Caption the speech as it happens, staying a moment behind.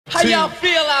How y'all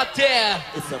feel out there?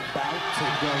 It's about to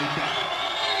go down.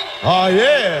 Oh,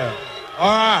 yeah.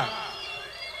 All right.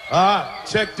 All right.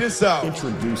 Check this out.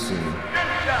 Introducing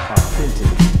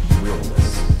authentic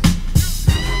realness.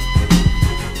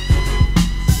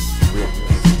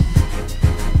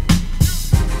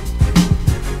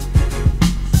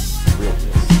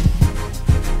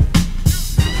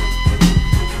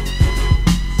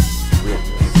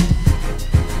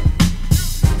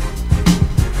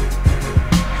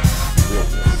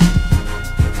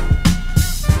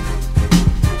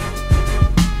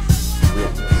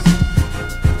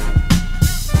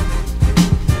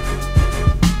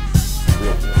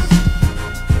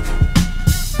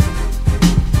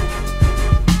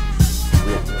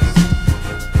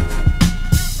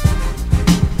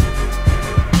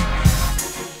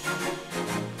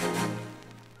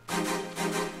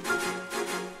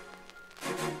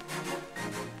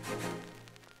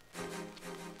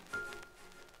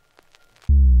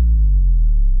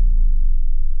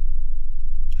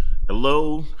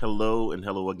 Hello, and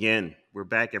hello again. We're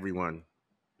back, everyone.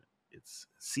 It's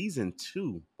season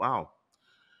 2. Wow.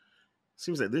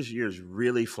 Seems like this year is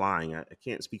really flying. I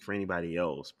can't speak for anybody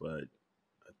else, but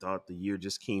I thought the year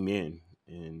just came in,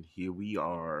 and here we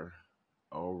are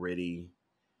already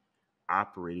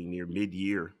operating near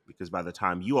mid-year, because by the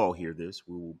time you all hear this,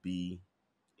 we will be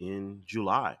in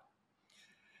July.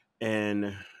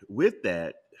 And with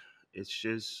that, it's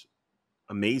just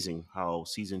amazing how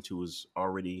season 2 is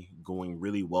already going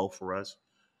really well for us.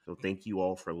 So thank you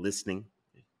all for listening.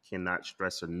 I cannot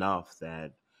stress enough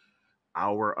that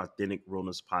our Authentic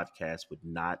Realness podcast would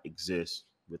not exist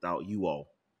without you all.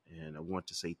 And I want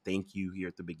to say thank you here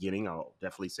at the beginning. I'll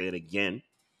definitely say it again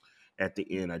at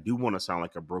the end. I do want to sound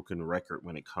like a broken record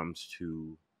when it comes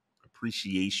to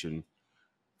appreciation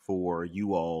for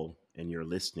you all and your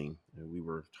listening. And we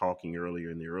were talking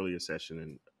earlier in the earlier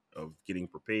session of getting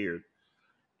prepared,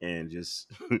 and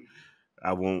just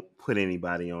I won't put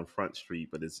anybody on Front Street,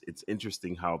 but it's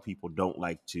interesting how people don't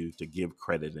like to give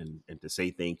credit and to say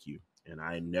thank you. And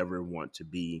I never want to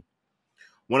be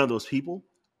one of those people.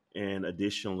 And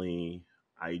additionally,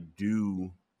 I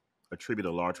do attribute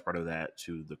a large part of that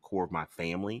to the core of my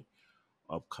family,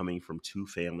 of coming from 2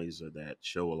 families that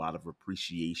show a lot of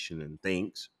appreciation and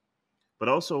thanks, but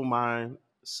also my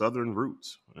Southern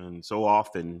roots. And so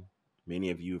often, many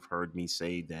of you have heard me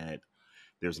say that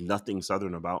there's nothing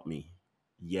Southern about me,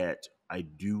 yet I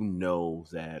do know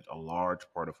that a large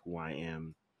part of who I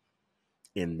am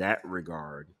in that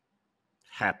regard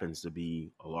happens to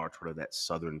be a large part of that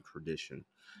Southern tradition.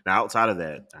 Now, outside of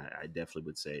that, I definitely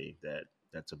would say that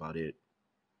that's about it.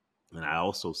 And I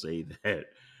also say that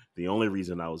the only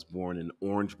reason I was born in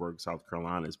Orangeburg, South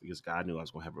Carolina, is because God knew I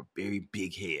was going to have a very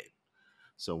big head.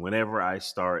 So whenever I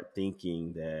start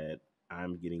thinking that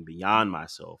I'm getting beyond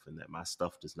myself and that my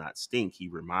stuff does not stink, he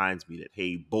reminds me that,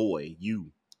 hey, boy,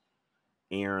 you,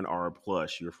 Aaron R.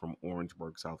 Plush, you're from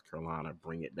Orangeburg, South Carolina,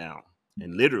 bring it down.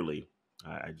 And literally,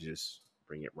 I just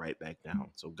bring it right back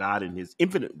down. So God, in his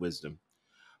infinite wisdom,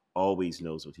 always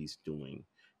knows what he's doing.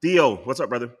 Theo, what's up,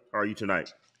 brother? How are you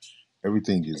tonight?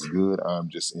 Everything is good. I'm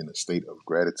just in a state of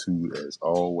gratitude as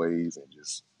always, and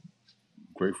just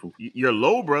grateful. You're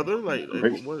low, brother. Like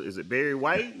Great. what is it, Barry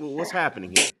White? What's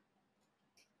happening here?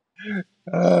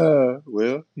 Well,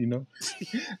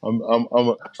 I'm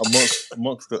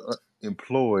amongst the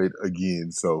employed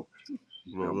again, so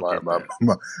Well, look my, at my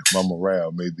that. my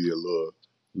morale may be a little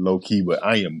low key, but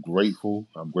I am grateful.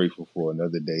 I'm grateful for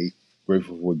another day.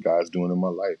 Grateful for what God's doing in my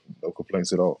life. No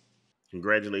complaints at all.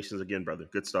 Congratulations again, brother.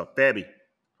 Good stuff. Faby,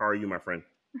 how are you, my friend?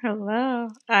 Hello.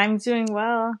 I'm doing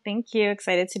well. Thank you.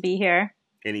 Excited to be here.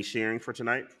 Any sharing for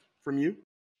tonight from you?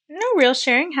 No real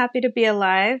sharing. Happy to be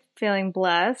alive. Feeling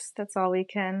blessed. That's all we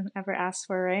can ever ask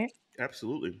for, right?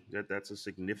 Absolutely. That's a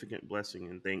significant blessing,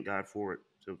 and thank God for it.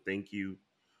 So thank you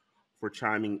for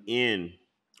chiming in.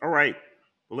 All right.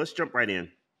 Well, let's jump right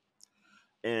in.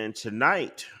 And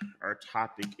tonight, our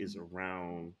topic is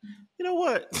around, you know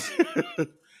what?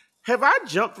 Have I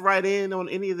jumped right in on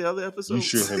any of the other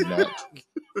episodes? You sure have not.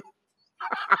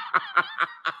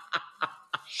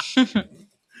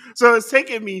 So it's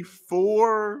taken me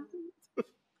 4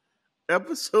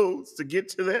 episodes to get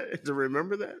to that, to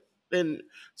remember that. And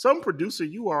some producer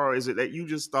you are, is it that you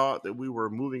just thought that we were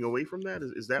moving away from that?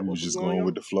 Is that We what was was just going going on?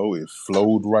 with the flow. It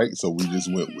flowed right, so we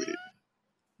just went with it.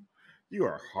 You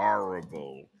are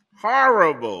horrible.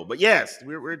 Horrible. But yes,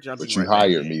 we're jumping But you right back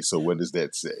hired in. me, so what does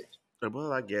that say?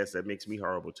 Well, I guess that makes me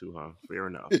horrible too, huh? Fair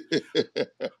enough.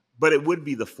 But it would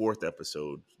be the 4th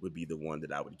episode would be the one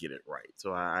that I would get it right.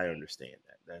 So I understand that.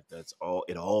 That's all.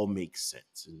 It all makes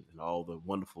sense, and all the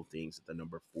wonderful things that the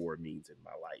number 4 means in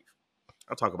my life.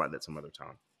 I'll talk about that some other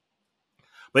time.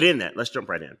 But in that, let's jump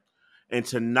right in. And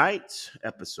tonight's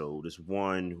episode is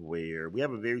one where we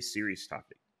have a very serious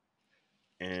topic.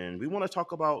 And we want to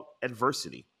talk about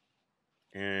adversity.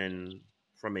 And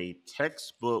from a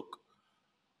textbook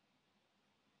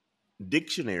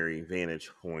dictionary vantage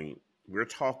point, we're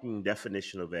talking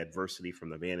definition of adversity from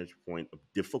the vantage point of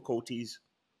difficulties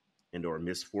and or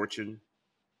misfortune.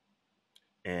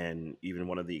 And even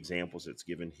one of the examples that's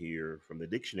given here from the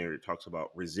dictionary, it talks about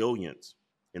resilience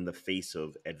in the face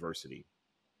of adversity,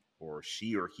 or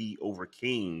she or he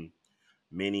overcame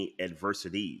many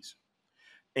adversities.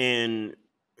 And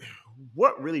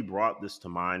what really brought this to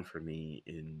mind for me,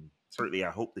 and certainly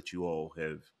I hope that you all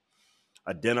have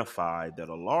identified that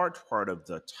a large part of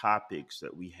the topics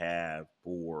that we have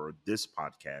for this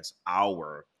podcast,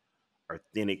 our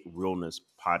Authentic Realness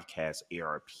Podcast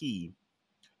ARP,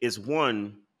 is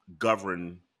one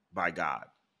governed by God.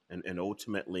 And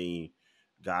ultimately,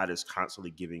 God is constantly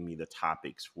giving me the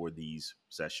topics for these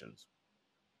sessions.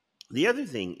 The other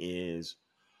thing is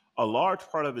a large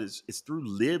part of it is through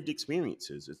lived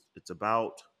experiences. It's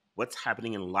about what's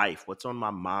happening in life, what's on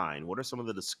my mind, what are some of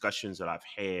the discussions that I've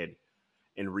had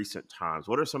in recent times,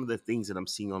 what are some of the things that I'm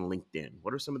seeing on LinkedIn,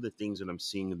 what are some of the things that I'm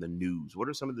seeing in the news, what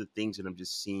are some of the things that I'm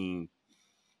just seeing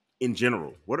in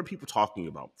general, what are people talking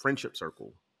about, friendship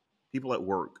circle, people at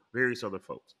work, various other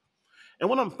folks. And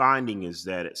what I'm finding is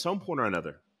that at some point or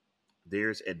another,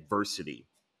 there's adversity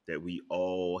that we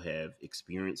all have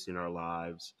experienced in our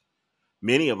lives.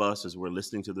 Many of us, as we're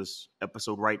listening to this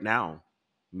episode right now,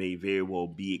 may very well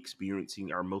be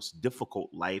experiencing our most difficult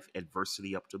life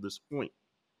adversity up to this point.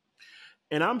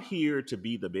 And I'm here to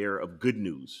be the bearer of good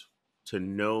news, to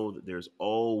know that there's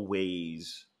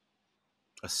always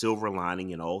a silver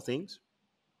lining in all things.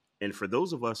 And for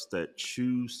those of us that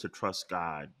choose to trust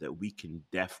God, that we can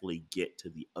definitely get to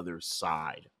the other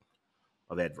side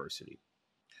of adversity.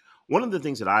 One of the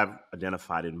things that I've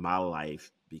identified in my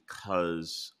life,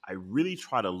 because I really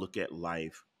try to look at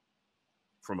life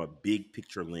from a big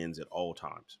picture lens at all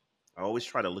times. I always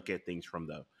try to look at things from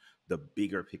the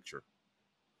bigger picture.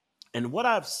 And what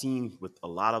I've seen with a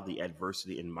lot of the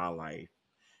adversity in my life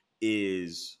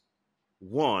is,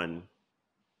 one,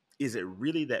 is it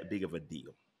really that big of a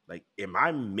deal? Like, am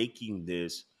I making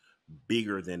this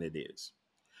bigger than it is?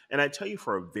 And I tell you,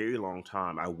 for a very long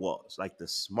time, I was. Like, the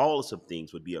smallest of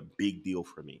things would be a big deal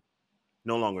for me.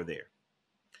 No longer there.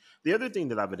 The other thing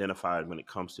that I've identified when it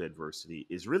comes to adversity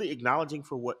is really acknowledging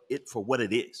for what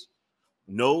it is.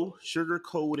 No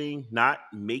sugarcoating, not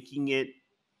making it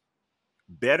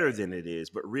better than it is,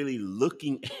 but really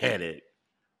looking at it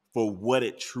for what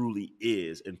it truly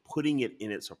is and putting it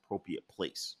in its appropriate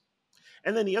place.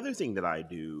 And then the other thing that I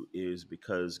do is,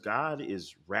 because God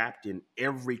is wrapped in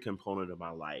every component of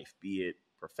my life, be it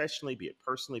professionally, be it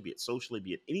personally, be it socially,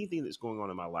 be it anything that's going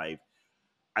on in my life,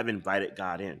 I've invited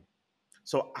God in.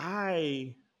 So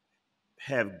I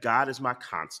have God as my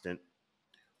constant,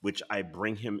 which I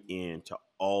bring him into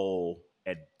all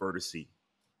adversity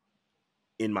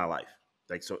in my life.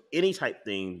 Like, so any type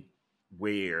thing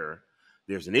where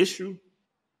there's an issue,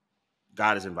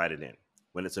 God is invited in.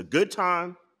 When it's a good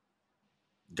time,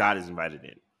 God is invited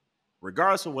in.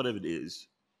 Regardless of what it is,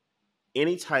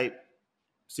 any type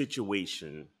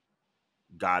situation,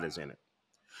 God is in it.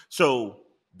 So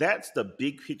that's the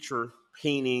big picture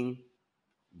painting,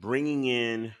 bringing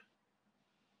in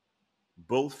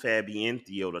both Faby and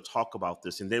Theo to talk about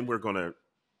this. And then we're going to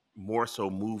more so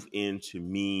move into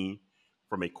me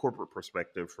from a corporate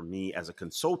perspective, for me as a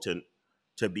consultant,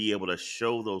 to be able to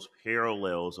show those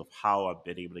parallels of how I've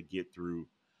been able to get through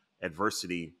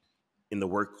adversity in the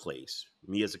workplace,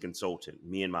 me as a consultant,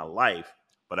 me in my life.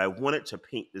 But I wanted to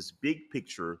paint this big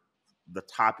picture, the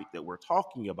topic that we're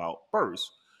talking about first,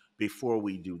 before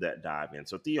we do that dive in.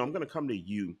 So Theo, I'm going to come to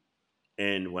you.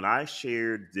 And when I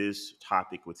shared this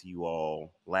topic with you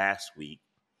all last week,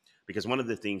 because one of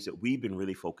the things that we've been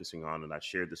really focusing on, and I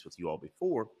shared this with you all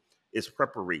before, is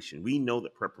preparation. We know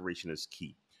that preparation is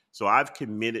key. So I've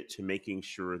committed to making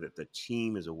sure that the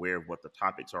team is aware of what the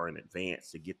topics are in advance,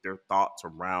 to get their thoughts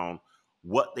around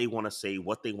what they want to say,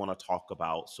 what they want to talk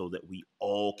about, so that we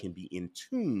all can be in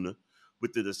tune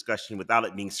with the discussion without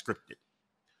it being scripted.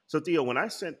 So Theo, when I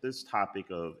sent this topic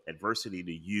of adversity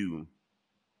to you,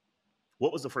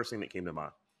 what was the first thing that came to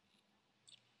mind?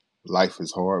 Life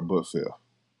is hard but fair.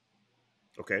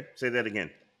 Okay, say that again.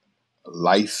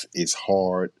 Life is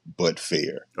hard but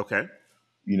fair. Okay.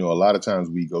 You know, a lot of times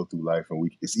we go through life and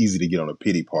it's easy to get on a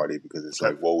pity party because it's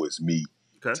Okay. like, woe is me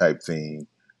Okay. type thing.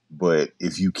 But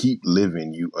if you keep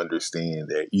living, you understand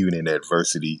that even in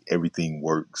adversity, everything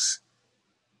works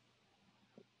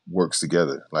works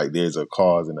together. Like there's a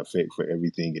cause and effect for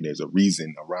everything, and there's a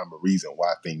reason, a rhyme or reason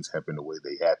why things happen the way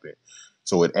they happen.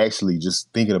 So it actually,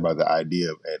 just thinking about the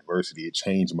idea of adversity, it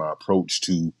changed my approach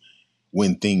to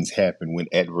when things happen, when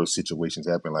adverse situations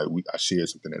happen. Like I shared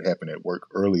something that happened at work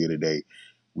earlier today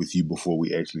with you before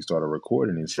we actually started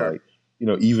recording. It's Sure. like,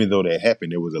 even though that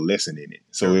happened, there was a lesson in it.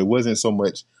 So Sure. it wasn't so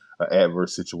much an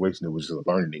adverse situation. It was just a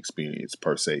learning experience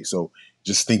per se. So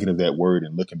just thinking of that word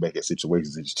and looking back at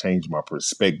situations, it's changed my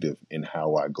perspective in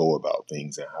how I go about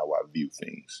things and how I view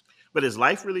things. But is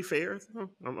life really fair?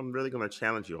 I'm really going to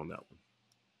challenge you on that one.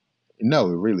 No,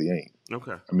 it really ain't.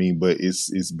 Okay. I mean, but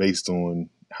it's based on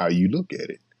how you look at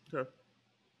it. Okay.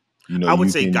 I would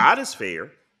You say can, God is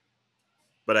fair,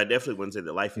 but I definitely wouldn't say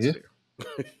that life is yeah.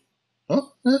 fair.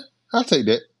 Huh? I'll take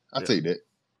that. I'll Yeah. take that.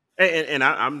 And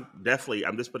I'm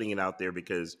just putting it out there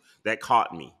because that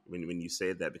caught me when you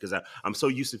said that, because I'm so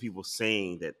used to people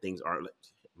saying that things aren't.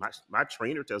 My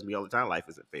trainer tells me all the time life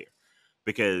isn't fair,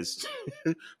 because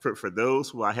for those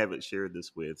who I haven't shared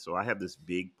this with, so I have this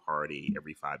big party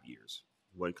every 5 years,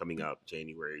 one coming up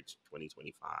January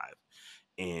 2025,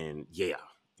 and yeah,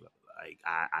 like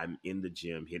I'm in the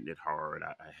gym hitting it hard.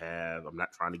 I'm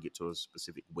not trying to get to a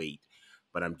specific weight,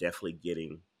 but I'm definitely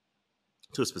getting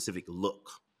to a specific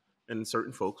look. And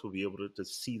certain folks will be able to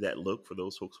see that look. For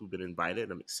those folks who've been invited,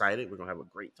 I'm excited. We're going to have a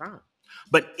great time.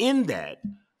 But in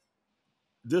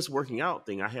this working out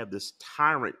thing, I have this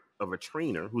tyrant of a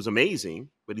trainer who's amazing,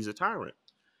 but he's a tyrant.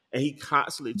 And he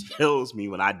constantly tells me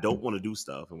when I don't want to do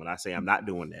stuff, and when I say I'm not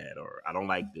doing that, or I don't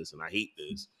like this and I hate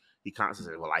this, he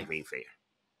constantly says, well, life ain't fair.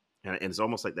 And it's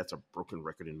almost like that's a broken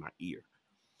record in my ear.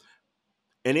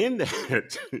 And in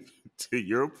that, to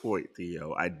your point,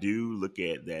 Theo, I do look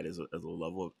at that as a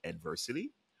level of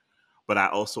adversity, but I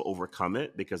also overcome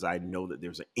it because I know that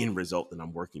there's an end result that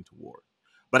I'm working toward.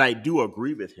 But I do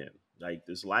agree with him. Like,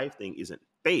 this life thing isn't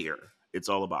fair. It's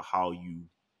all about how you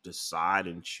decide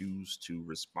and choose to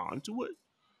respond to it.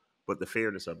 But the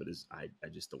fairness of it is, I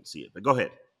just don't see it. But go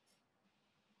ahead.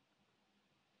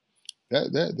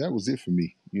 That was it for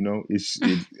me.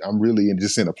 I'm really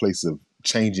just in a place of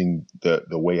changing the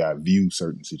way I view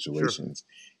certain Sure. situations,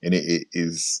 and it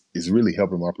is really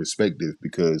helping my perspective,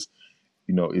 because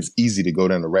it's easy to go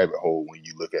down the rabbit hole when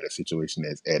you look at a situation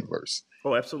that's adverse.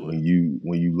 Oh, absolutely.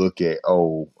 When you look at,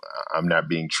 I'm not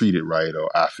being treated right, or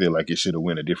I feel like it should have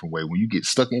went a different way. When you get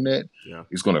stuck in that, Yeah.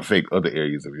 it's going to affect other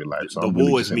areas of your life. So The I'm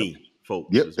really woe just is me,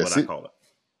 folks, Yep, is what that's I it. call it.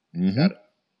 Mm-hmm. Got it.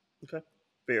 Okay.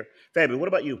 Fair. Faby, what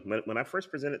about you? When I first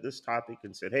presented this topic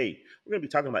and said, hey, we're going to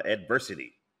be talking about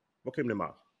adversity, what came to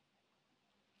mind?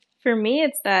 For me,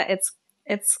 it's that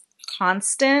it's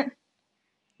constant,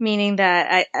 meaning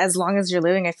that as long as you're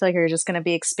living, I feel like you're just going to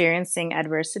be experiencing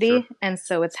adversity. Sure. And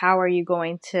so it's how are you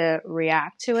going to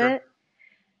react to Sure. it?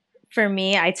 For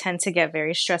me, I tend to get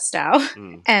very stressed out,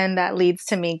 and that leads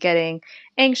to me getting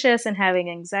anxious and having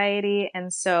anxiety.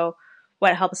 And so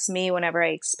what helps me whenever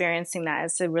I'm experiencing that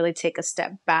is to really take a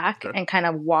step back Okay. and kind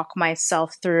of walk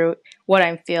myself through what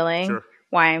I'm feeling, Sure.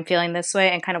 why I'm feeling this way,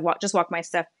 and kind of walk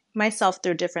myself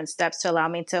through different steps to allow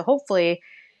me to hopefully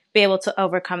be able to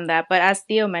overcome that. But as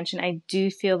Theo mentioned, I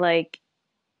do feel like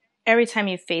every time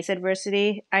you face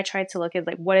adversity, I try to look at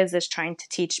like, what is this trying to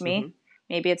teach me? Mm-hmm.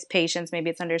 Maybe it's patience, maybe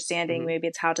it's understanding, Mm-hmm. maybe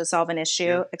it's how to solve an issue,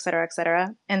 Yeah. et cetera, et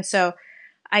cetera. And so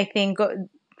I think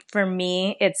for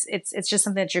me, it's just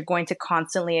something that you're going to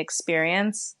constantly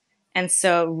experience. And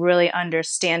so really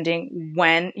understanding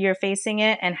when you're facing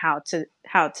it and how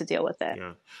to deal with it.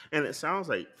 Yeah. And it sounds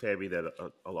like, Faby,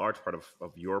 that a large part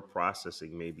of your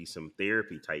processing may be some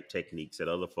therapy type techniques that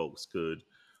other folks could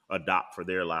adopt for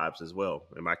their lives as well.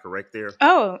 Am I correct there?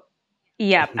 Oh,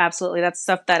 yeah, absolutely. That's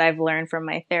stuff that I've learned from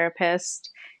my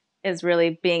therapist, is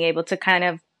really being able to kind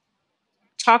of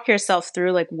talk yourself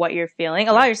through like what you're feeling.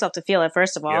 Allow yourself to feel it,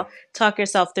 first of all. Yeah. Talk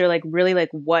yourself through like really like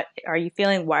what are you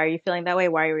feeling? Why are you feeling that way?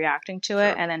 Why are you reacting to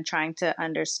it? Sure. And then trying to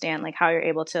understand like how you're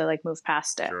able to like move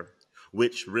past it. Sure.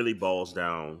 Which really boils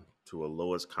down to a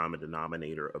lowest common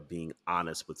denominator of being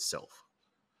honest with self.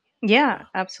 Yeah, Yeah.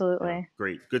 absolutely.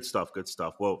 Great. Good stuff. Good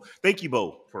stuff. Well, thank you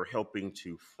both for helping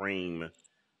to frame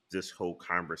this whole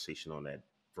conversation on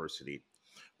adversity.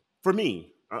 For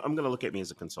me, I'm going to look at me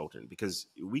as a consultant, because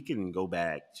we can go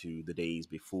back to the days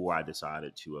before I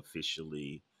decided to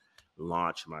officially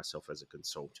launch myself as a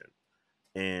consultant.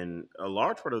 And a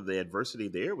large part of the adversity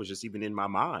there was just even in my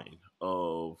mind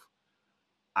of,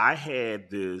 I had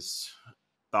this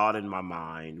thought in my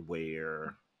mind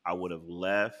where I would have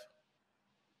left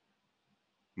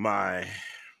my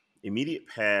immediate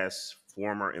past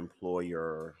former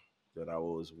employer that I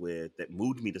was with, that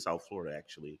moved me to South Florida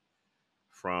actually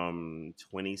from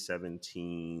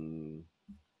 2017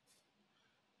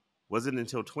 Was it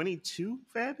until 22,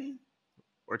 Faby,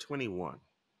 or 21?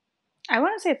 I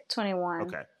want to say 21.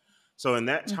 Okay. So in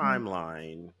that Mm-hmm.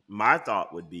 timeline, my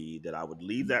thought would be that I would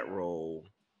leave that role,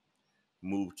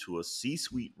 move to a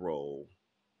C-suite role,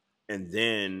 and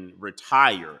then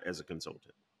retire as a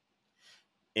consultant.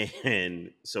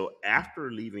 And so after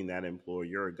leaving that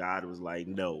employer, God was like,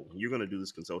 no, you're going to do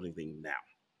this consulting thing now.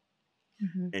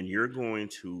 Mm-hmm. And you're going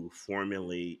to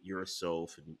formulate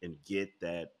yourself and get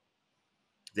that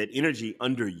energy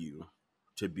under you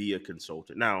to be a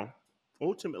consultant. Now,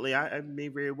 ultimately, I may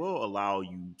very well allow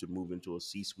you to move into a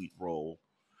C-suite role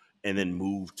and then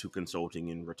move to consulting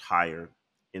and retire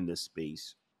in this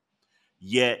space.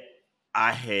 Yet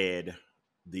I had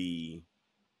the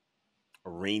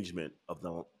arrangement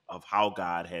of how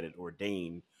God had it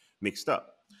ordained mixed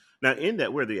up. Now, in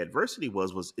that, where the adversity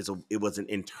it was an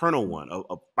internal one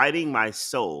of fighting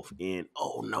myself in,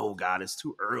 oh no, God, it's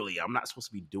too early. I'm not supposed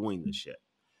to be doing this yet.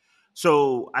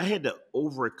 So I had to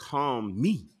overcome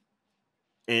me.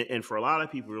 And for a lot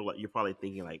of people, you're probably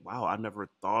thinking like, wow, I've never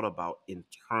thought about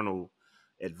internal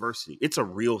adversity. It's a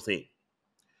real thing.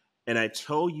 And I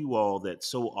tell you all that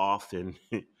so often,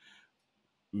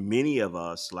 many of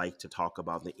us like to talk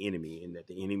about the enemy and that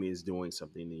the enemy is doing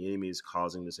something. The enemy is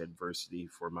causing this adversity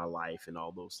for my life and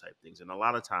all those type things. And a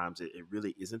lot of times it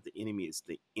really isn't the enemy, it's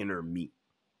the inner me.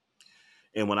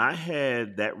 And when I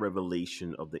had that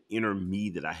revelation of the inner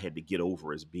me that I had to get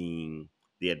over as being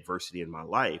the adversity in my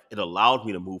life, it allowed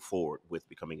me to move forward with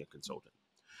becoming a consultant.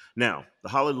 Now, the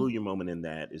hallelujah moment in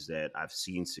that is that I've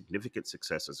seen significant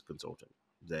success as a consultant,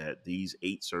 that these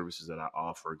 8 services that I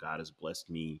offer, God has blessed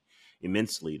me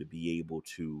immensely to be able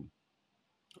to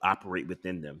operate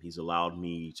within them. He's allowed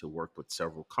me to work with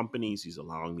several companies. He's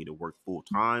allowing me to work full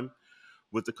time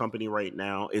with the company right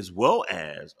now, as well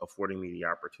as affording me the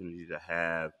opportunity to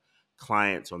have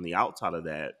clients on the outside of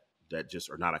that just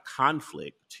are not a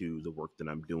conflict to the work that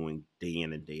I'm doing day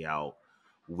in and day out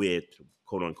with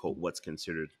quote unquote what's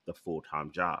considered the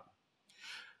full-time job.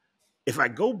 If I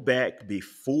go back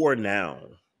before now,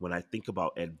 when I think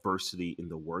about adversity in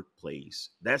the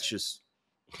workplace, that's just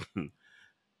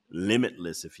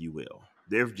limitless, if you will.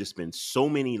 There have just been so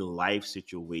many life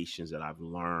situations that I've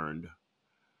learned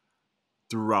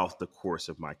throughout the course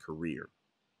of my career.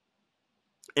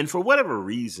 And for whatever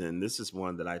reason, this is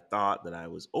one that I thought that I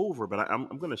was over, but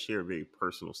I'm going to share a very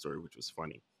personal story, which was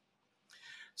funny.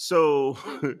 So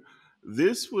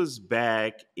this was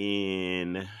back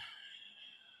in, I'm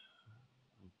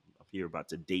here about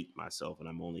to date myself and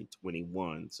I'm only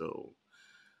 21. So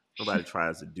nobody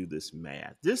tries to do this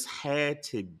math. This had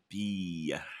to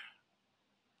be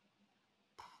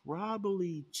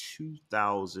probably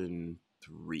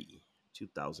 2003,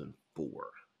 2004,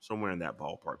 somewhere in that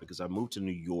ballpark, because I moved to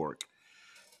New York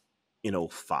in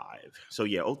 05. So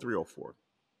yeah, 03, 04.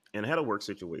 And I had a work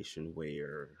situation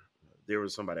where there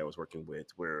was somebody I was working with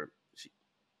where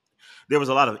there was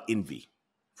a lot of envy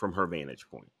from her vantage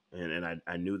point. And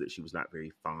I knew that she was not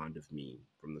very fond of me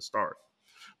from the start.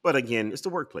 But again, it's the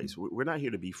workplace. We're not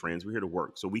here to be friends. We're here to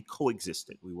work. So we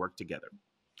coexisted. We worked together.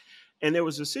 And there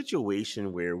was a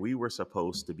situation where we were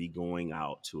supposed to be going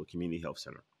out to a community health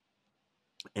center.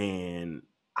 And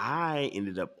I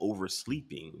ended up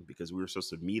oversleeping because we were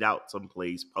supposed to meet out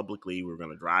someplace publicly. We were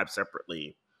going to drive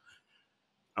separately.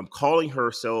 I'm calling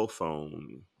her cell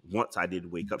phone. Once I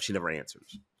did wake up, she never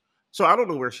answers. So I don't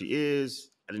know where she is.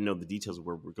 I didn't know the details of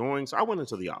where we're going. So I went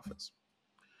into the office.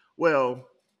 Well,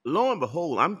 lo and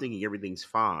behold, I'm thinking everything's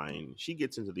fine. She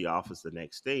gets into the office the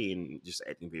next day and just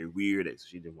acting very weird.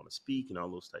 She didn't want to speak and all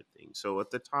those type things. So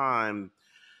at the time,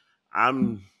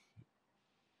 I'm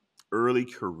early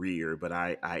career, but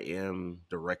I am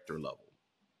director level.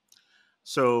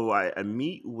 So I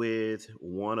meet with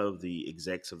one of the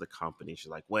execs of the company.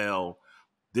 She's like, well,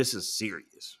 this is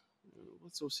serious.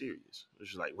 What's so serious?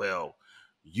 She's like, well,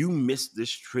 you missed this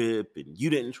trip and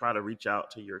you didn't try to reach out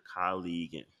to your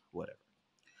colleague and whatever.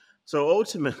 So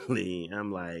ultimately,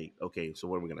 I'm like, okay, so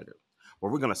what are we going to do?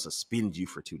 Well, we're going to suspend you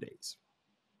for 2 days.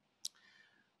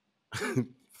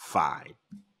 Fine.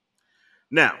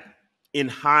 Now, in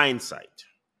hindsight,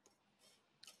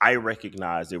 I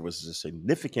recognize there was a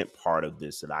significant part of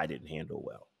this that I didn't handle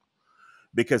well.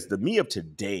 Because the me of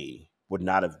today would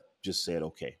not have just said,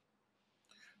 okay.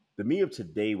 The me of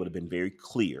today would have been very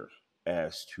clear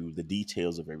as to the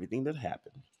details of everything that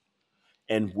happened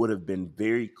and would have been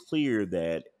very clear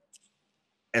that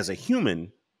as a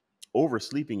human,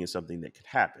 oversleeping is something that could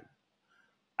happen.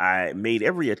 I made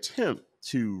every attempt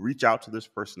to reach out to this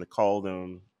person, to call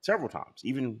them several times,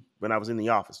 even when I was in the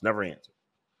office, never answered.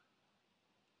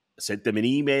 sent them an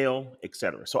email,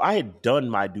 etc. So I had done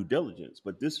my due diligence,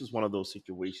 but this was one of those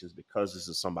situations because this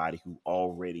is somebody who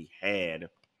already had,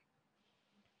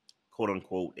 quote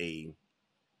unquote, a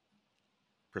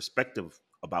perspective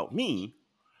about me.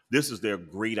 This is their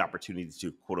great opportunity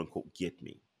to, quote unquote, get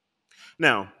me.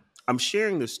 Now, I'm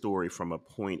sharing this story from a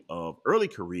point of early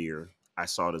career. I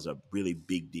saw it as a really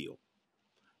big deal.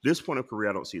 This point of career,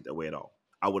 I don't see it that way at all.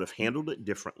 I would have handled it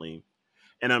differently.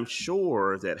 And I'm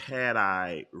sure that had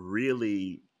I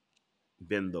really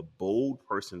been the bold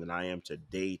person that I am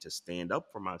today to stand up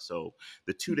for myself,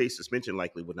 the 2-day suspension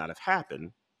likely would not have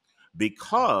happened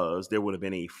because there would have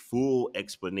been a full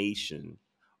explanation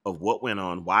of what went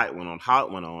on, why it went on, how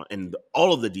it went on, and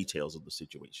all of the details of the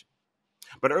situation.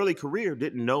 But early career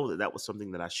didn't know that that was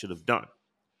something that I should have done.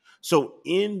 So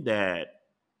in that,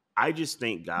 I just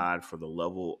thank God for the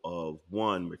level of,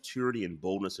 one, maturity and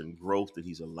boldness and growth that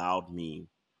he's allowed me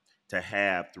to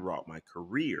have throughout my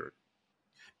career.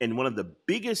 And one of the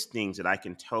biggest things that I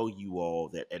can tell you all,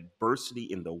 that adversity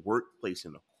in the workplace,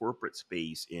 in the corporate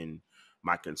space, in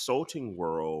my consulting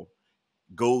world,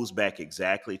 goes back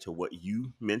exactly to what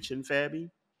you mentioned, Faby.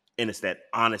 And it's that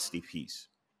honesty piece.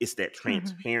 It's that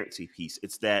transparency piece.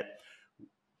 It's that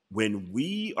when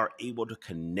we are able to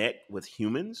connect with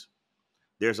humans,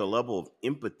 there's a level of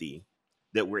empathy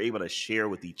that we're able to share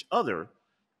with each other.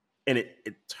 And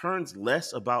it turns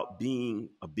less about being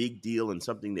a big deal and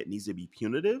something that needs to be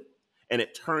punitive. And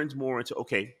it turns more into,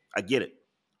 okay, I get it.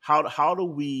 How do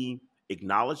we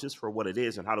acknowledge this for what it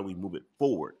is, and how do we move it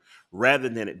forward, rather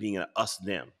than it being an us,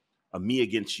 them, a me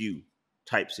against you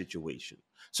type situation.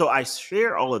 So I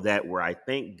share all of that, where I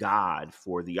thank God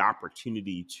for the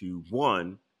opportunity to,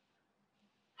 one,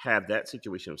 have that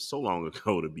situation of so long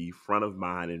ago to be front of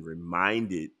mind and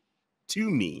reminded to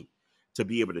me to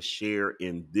be able to share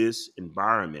in this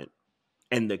environment.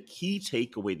 And the key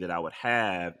takeaway that I would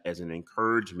have as an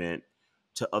encouragement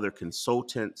to other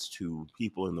consultants, to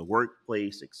people in the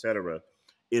workplace, etc.,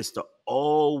 is to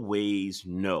always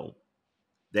know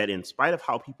that in spite of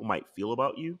how people might feel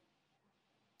about you,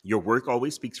 your work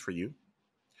always speaks for you.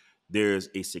 There's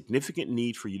a significant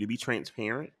need for you to be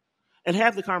transparent and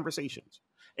have the conversations.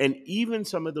 And even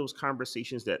some of those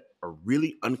conversations that are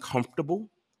really uncomfortable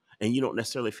and you don't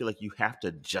necessarily feel like you have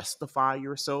to justify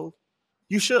yourself,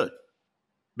 you should.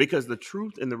 Because the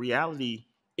truth and the reality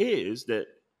is that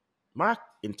my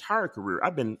entire career,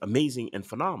 I've been amazing and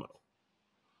phenomenal.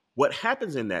 What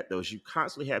happens in that, though, is you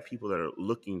constantly have people that are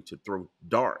looking to throw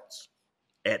darts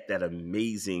at that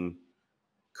amazing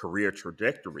career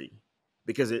trajectory,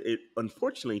 because it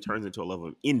unfortunately turns into a level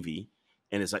of envy.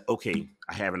 And it's like, okay,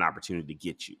 I have an opportunity to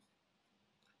get you.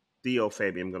 Theo,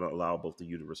 Faby, I'm going to allow both of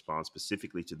you to respond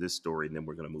specifically to this story, and then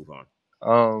we're going to move on.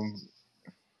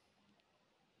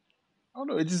 I don't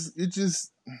know. It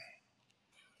just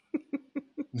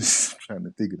trying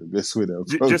to think of the best way to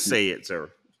approach Just say it, sir.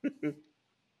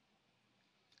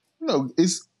 No,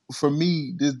 it's for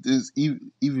me. This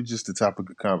even just the topic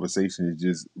of conversation is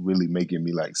just really making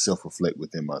me like self-reflect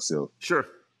within myself. Sure.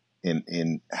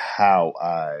 And how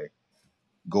I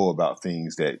go about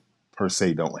things that per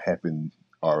se don't happen,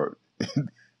 or the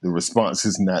response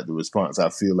is not the response I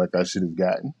feel like I should have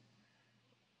gotten,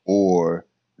 or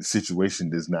the situation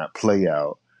does not play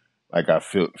out like I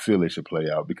feel it should play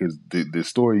out. Because the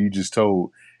story you just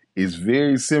told is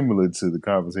very similar to the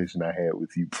conversation I had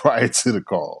with you prior to the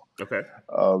call. Okay.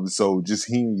 So just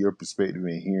hearing your perspective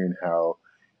and hearing how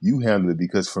you handle it,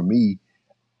 because for me,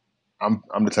 I'm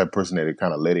the type of person that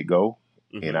kind of let it go,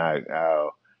 and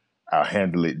I'll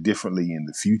handle it differently in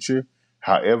the future.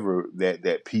 However,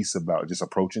 that piece about just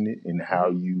approaching it and how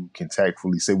you can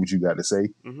tactfully say what you got to say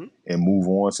and move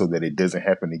on so that it doesn't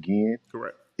happen again.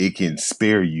 Correct. It can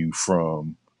spare you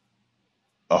from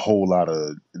a whole lot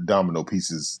of domino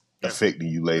pieces affecting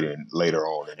you later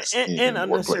on in the unnecessary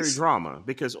workplace. Drama,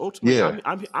 because ultimately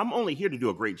I'm only here to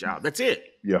do a great job. That's it.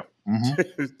 Yeah.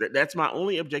 That's my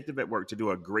only objective at work, to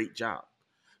do a great job.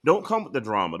 Don't come with the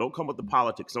drama. Don't come with the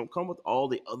politics. Don't come with all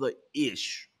the other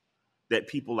ish that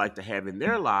people like to have in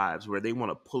their lives, where they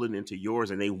want to pull it into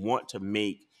yours and they want to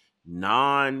make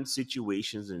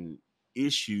non-situations and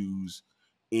issues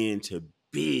into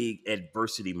big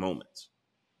adversity moments.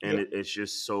 And it's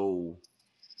just so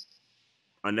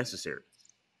unnecessary.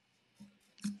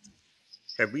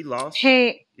 Have we lost?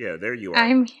 Hey. Yeah, there you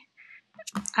are.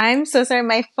 I'm so sorry.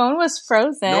 My phone was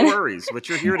frozen. No worries, but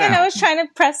you're here now. And I was trying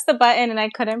to press the button and I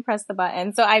couldn't press the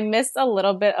button. So I missed a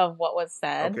little bit of what was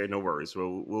said. Okay, no worries.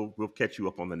 We'll catch you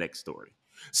up on the next story.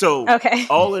 So okay.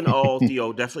 All in all,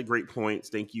 Theo, definitely great points.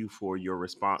 Thank you for your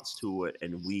response to it,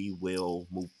 and we will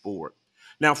move forward.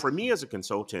 Now, for me as a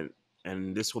consultant,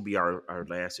 and this will be our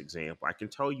last example. I can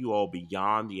tell you all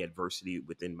beyond the adversity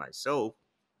within myself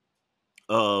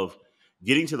of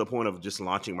getting to the point of just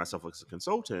launching myself as a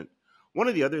consultant. One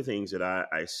of the other things that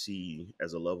I see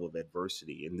as a level of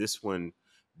adversity, and this one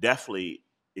definitely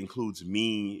includes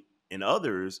me and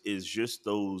others, is just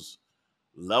those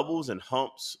levels and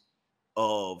humps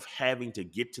of having to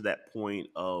get to that point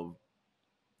of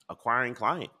acquiring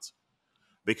clients,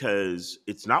 because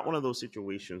it's not one of those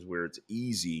situations where it's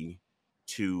easy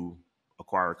to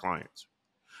acquire clients.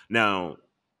 Now,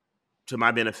 to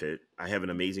my benefit, I have an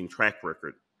amazing track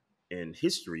record in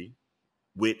history,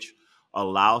 which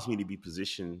allows me to be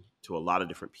positioned to a lot of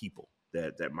different people,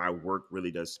 that my work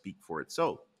really does speak for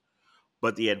itself.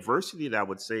 But the adversity that I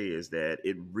would say is that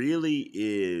it really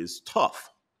is tough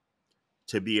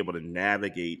to be able to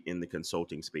navigate in the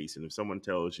consulting space. And if someone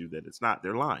tells you that it's not,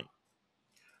 they're lying.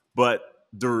 But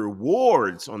the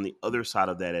rewards on the other side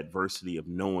of that adversity of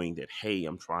knowing that, hey,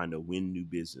 I'm trying to win new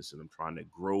business and I'm trying to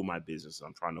grow my business, and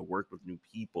I'm trying to work with new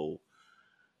people,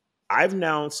 I've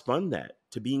now spun that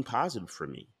to being positive for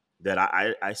me. That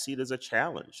I see it as a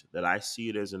challenge, that I see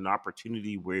it as an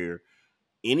opportunity where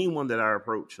anyone that I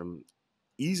approach, I'm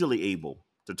easily able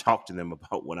to talk to them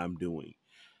about what I'm doing.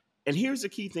 And here's the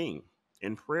key thing,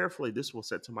 and prayerfully, this will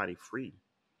set somebody free.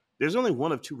 There's only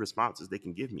one of two responses they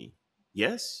can give me.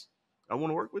 Yes, I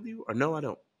want to work with you, or no, I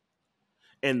don't.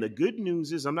 And the good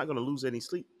news is I'm not going to lose any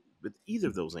sleep with either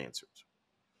of those answers.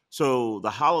 So the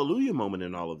hallelujah moment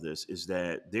in all of this is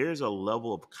that there's a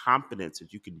level of confidence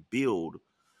that you can build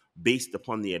based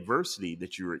upon the adversity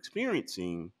that you're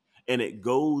experiencing. And it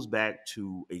goes back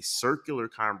to a circular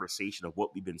conversation of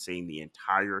what we've been saying the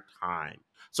entire time.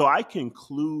 So I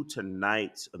conclude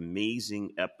tonight's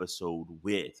amazing episode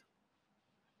with,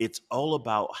 it's all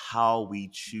about how we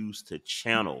choose to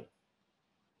channel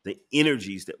the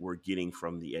energies that we're getting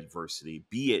from the adversity,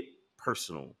 be it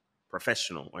personal,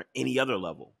 professional, or any other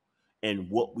level, and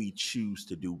what we choose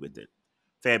to do with it.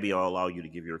 Faby, I'll allow you to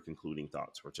give your concluding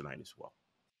thoughts for tonight as well.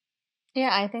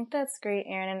 Yeah, I think that's great,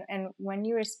 Aaron. And when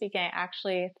you were speaking, I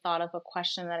actually thought of a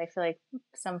question that I feel like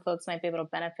some folks might be able to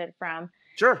benefit from.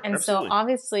 Sure, And absolutely. so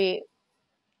obviously,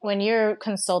 when you're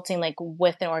consulting like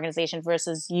with an organization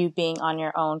versus you being on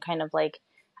your own, kind of like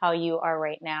how you are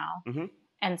right now, Mm-hmm.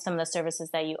 and some of the services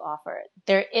that you offer,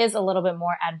 there is a little bit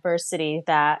more adversity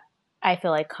that I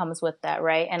feel like comes with that,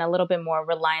 right? And a little bit more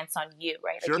reliance on you,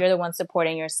 right? Sure. Like you're the one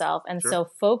supporting yourself. And Sure. so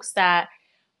folks that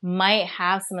might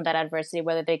have some of that adversity,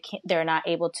 whether they're not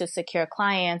able to secure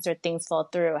clients or things fall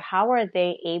through, how are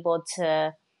they able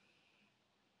to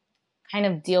kind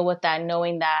of deal with that,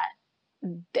 knowing that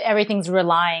everything's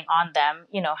relying on them,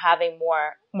 you know, having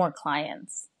more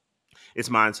clients? It's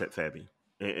mindset, Faby.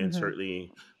 And Mm-hmm.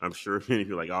 certainly, I'm sure many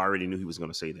people are like, I already knew he was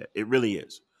going to say that. It really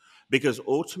is. Because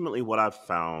ultimately, what I've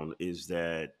found is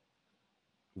that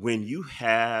when you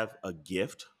have a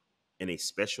gift and a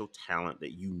special talent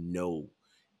that you know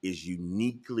is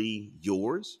uniquely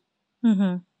yours,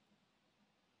 Mm-hmm.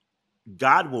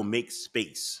 God will make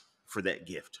space for that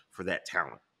gift, for that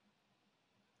talent.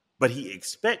 But he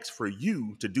expects for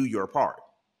you to do your part.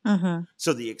 Mm-hmm.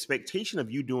 So the expectation of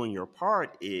you doing your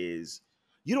part is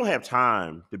you don't have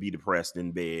time to be depressed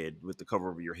in bed with the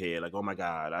cover over your head, like, oh my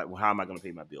God, how am I going to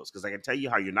pay my bills? Because I can tell you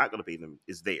how you're not going to pay them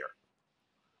is there.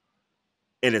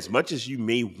 And as much as you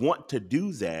may want to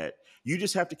do that, you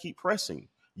just have to keep pressing.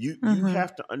 You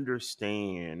have to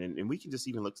understand, and we can just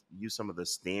even use some of the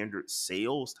standard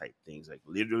sales type things. Like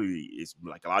literally, it's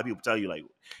like a lot of people tell you, like,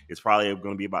 it's probably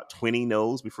going to be about 20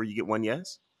 no's before you get one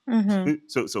yes.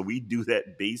 Mm-hmm. So we do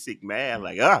that basic math,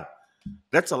 like,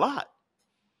 that's a lot.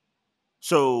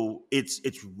 So it's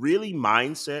really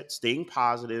mindset, staying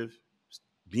positive,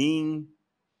 being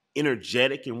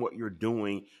energetic in what you're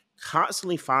doing,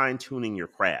 constantly fine tuning your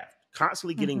craft,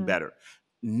 constantly getting better.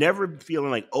 Never feeling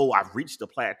like, oh, I've reached the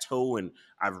plateau and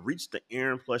I've reached the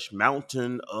Aaron Plush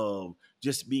mountain of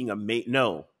just being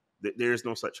No, there's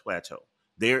no such plateau.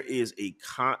 There is a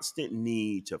constant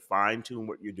need to fine tune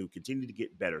what you do, continue to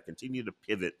get better, continue to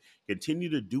pivot, continue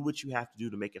to do what you have to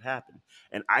do to make it happen.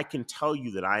 And I can tell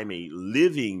you that I'm a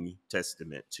living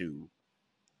testament to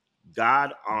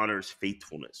God honors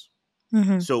faithfulness.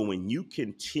 Mm-hmm. So when you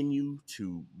continue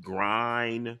to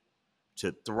grind,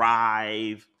 to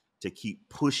thrive, to keep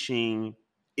pushing,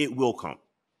 it will come.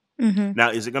 Mm-hmm.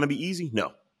 Now, is it going to be easy?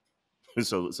 No.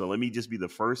 So let me just be the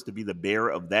first to be the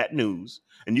bearer of that news.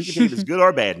 And you can take it as good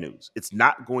or bad news. It's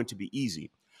not going to be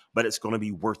easy, but it's going to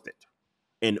be worth it.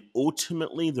 And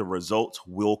ultimately, the results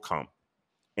will come.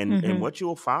 And what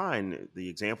you'll find, the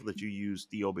example that you used,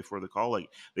 Theo, before the call, like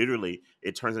literally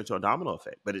it turns into a domino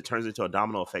effect, but it turns into a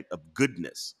domino effect of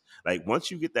goodness. Like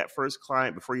once you get that first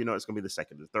client, before you know it's going to be the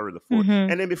second, the third, the fourth.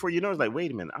 And then before you know, it's like,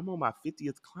 wait a minute, I'm on my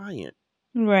 50th client,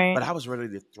 Right. but I was ready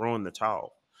to throw in the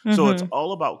towel. So it's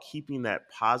all about keeping that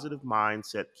positive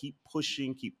mindset, keep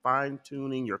pushing, keep fine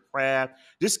tuning your craft,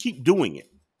 just keep doing it.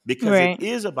 Because Right. it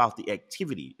is about the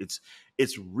activity.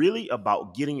 It's really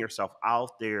about getting yourself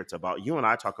out there. It's about, you and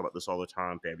I talk about this all the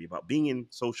time, Faby, about being in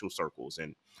social circles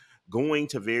and going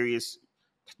to various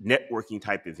networking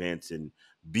type events and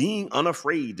being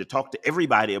unafraid to talk to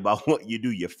everybody about what you do,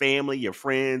 your family, your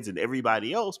friends, and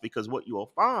everybody else, because what you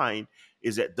will find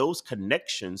is that those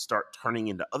connections start turning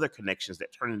into other connections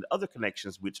that turn into other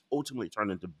connections, which ultimately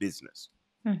turn into business.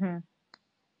 Yep,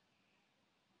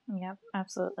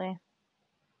 absolutely.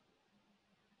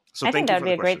 So I think that would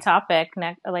be a great question. topic,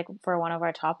 like for one of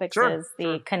our topics is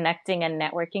the connecting and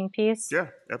networking piece. Yeah,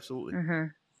 absolutely.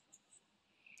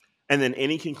 And then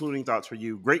any concluding thoughts for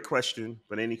you? Great question,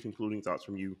 but any concluding thoughts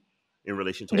from you in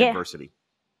relation to adversity?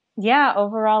 Yeah,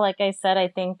 overall, like I said, I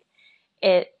think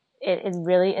it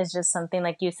really is just something,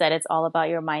 like you said, it's all about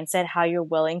your mindset, how you're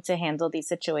willing to handle these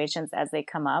situations as they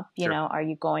come up. You know, are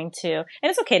you going to, and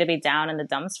it's okay to be down in the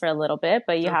dumps for a little bit,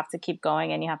 but you have to keep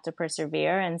going and you have to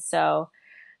persevere. And so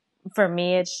for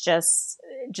me, it's just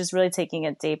really taking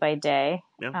it day by day.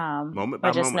 Moment by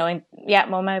by just moment.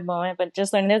 Moment by moment, but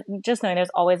just knowing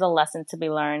there's always a lesson to be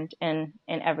learned in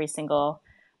every single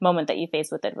moment that you face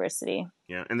with adversity.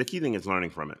 Yeah. And the key thing is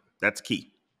learning from it. That's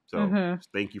key. So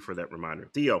thank you for that reminder.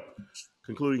 Theo,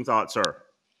 concluding thoughts, sir.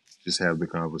 Just have the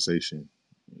conversation.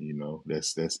 You know,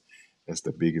 that's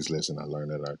the biggest lesson I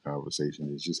learned at our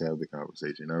conversation is just have the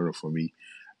conversation. I know for me,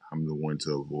 I'm the one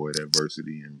to avoid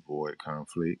adversity and avoid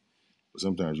conflict. But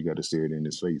sometimes you got to stare it in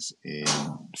his face and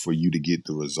for you to get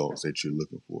the results that you're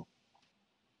looking for.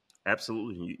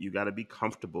 Absolutely. You got to be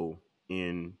comfortable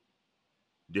in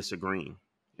disagreeing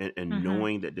and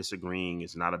knowing that disagreeing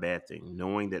is not a bad thing,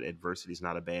 knowing that adversity is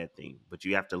not a bad thing, but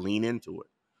you have to lean into it.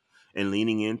 And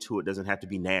leaning into it doesn't have to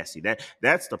be nasty.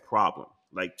 That's the problem.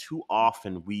 Like too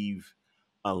often we've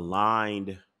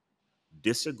aligned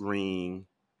disagreeing,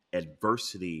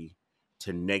 adversity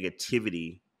to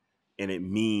negativity, and it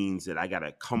means that I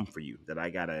gotta come for you, that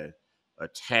I gotta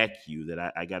attack you,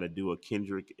 that I gotta do a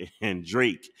Kendrick and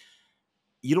Drake.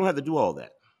 You don't have to do all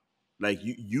that. Like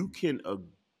you can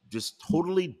just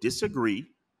totally disagree.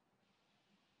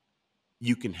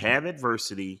 You can have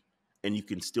adversity and you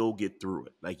can still get through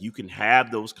it. Like you can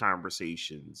have those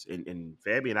conversations. And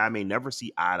Faby and I may never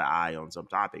see eye to eye on some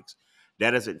topics.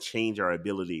 That doesn't change our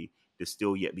ability to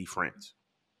still yet be friends.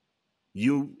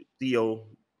 You, Theo,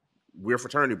 we're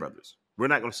fraternity brothers. We're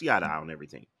not going to see eye to eye on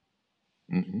everything.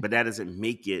 But that doesn't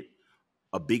make it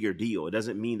a bigger deal. It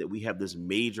doesn't mean that we have this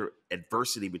major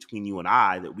adversity between you and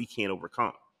I that we can't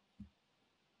overcome.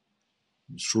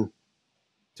 It's true.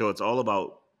 So it's all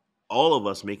about all of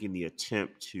us making the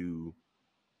attempt to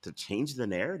change the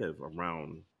narrative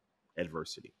around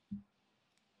adversity.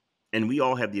 And we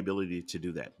all have the ability to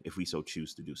do that if we so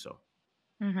choose to do so.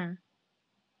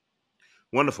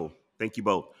 Wonderful. Thank you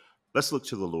both. Let's look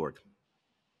to the Lord.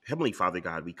 Heavenly Father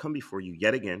God, we come before you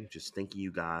yet again, just thanking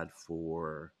you, God,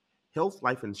 for health,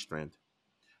 life, and strength.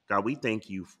 God, we thank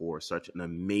you for such an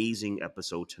amazing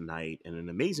episode tonight and an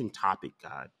amazing topic,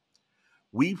 God.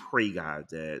 We pray, God,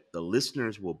 that the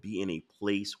listeners will be in a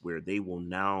place where they will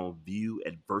now view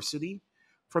adversity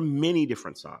from many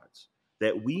different sides.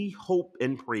 That we hope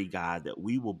and pray, God, that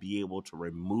we will be able to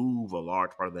remove a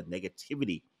large part of the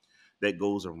negativity that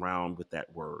goes around with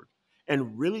that word.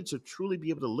 And really to truly be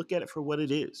able to look at it for what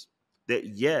it is. That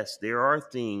yes, there are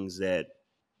things that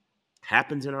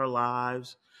happens in our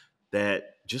lives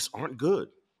that just aren't good.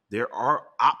 There are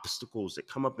obstacles that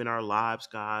come up in our lives,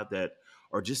 God, that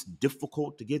are just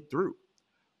difficult to get through.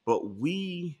 But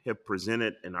we have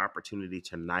presented an opportunity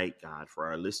tonight, God, for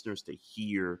our listeners to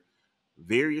hear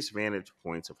various vantage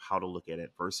points of how to look at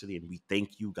adversity. And we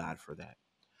thank you, God, for that.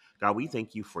 God, we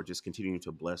thank you for just continuing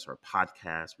to bless our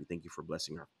podcast. We thank you for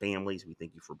blessing our families. We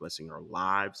thank you for blessing our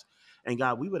lives. And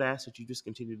God, we would ask that you just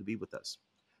continue to be with us.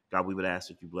 God, we would ask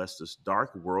that you bless this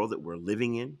dark world that we're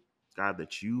living in. God,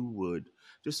 that you would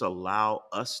just allow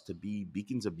us to be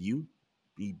beacons of you,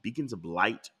 be beacons of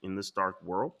light in this dark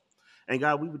world. And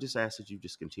God, we would just ask that you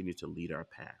just continue to lead our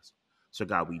paths. So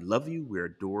God, we love you, we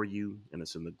adore you, and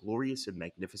it's in the glorious and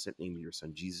magnificent name of your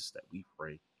son, Jesus, that we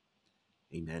pray.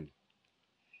 Amen.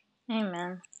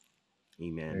 Amen.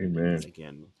 Amen. Amen. And amen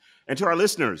again. And to our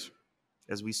listeners,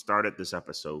 as we started this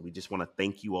episode, we just want to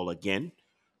thank you all again,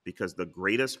 because the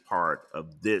greatest part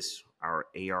of this, our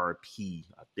ARP,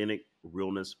 Authentic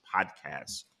Realness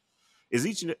Podcast, is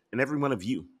each and every one of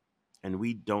you. And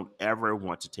we don't ever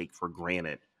want to take for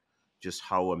granted just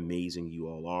how amazing you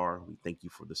all are. We thank you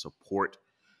for the support.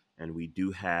 And we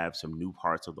do have some new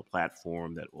parts of the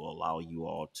platform that will allow you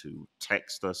all to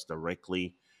text us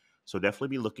directly. So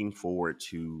definitely be looking forward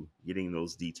to getting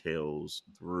those details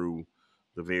through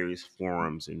the various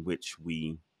forums in which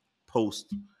we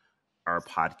post our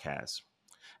podcast.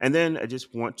 And then I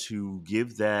just want to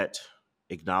give that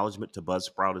acknowledgement to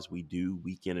Buzzsprout, as we do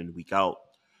week in and week out,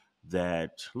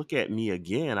 that look at me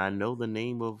again. I know the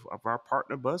name of our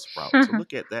partner Buzzsprout. So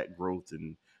look at that growth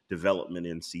and development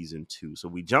in season 2. So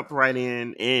we jumped right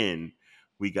in and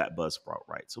we got Buzzsprout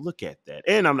right. So look at that.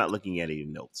 And I'm not looking at any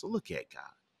notes. So look at God.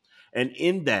 And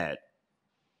in that,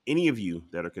 any of you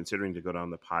that are considering to go down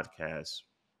the podcast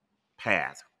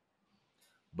path,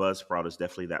 Buzzsprout is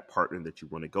definitely that partner that you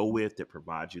want to go with, that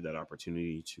provides you that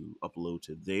opportunity to upload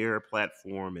to their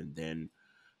platform, and then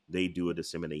they do a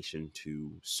dissemination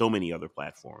to so many other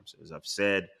platforms. As I've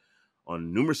said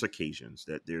on numerous occasions,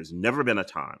 that there's never been a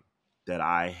time that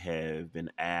I have been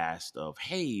asked of,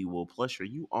 hey, well, Plush, are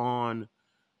you on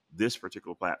this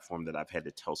particular platform, that I've had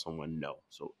to tell someone no.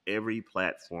 So every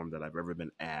platform that I've ever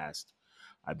been asked,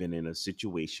 I've been in a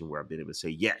situation where I've been able to say,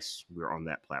 yes, we're on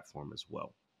that platform as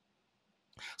well.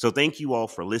 So thank you all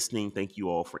for listening. Thank you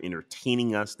all for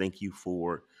entertaining us. Thank you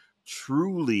for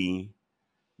truly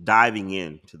diving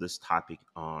into this topic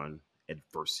on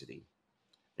adversity.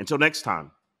 Until next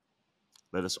time,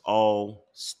 let us all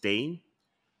stay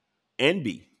and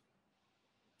be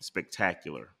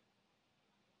spectacular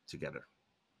together.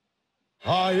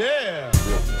 Oh, yeah.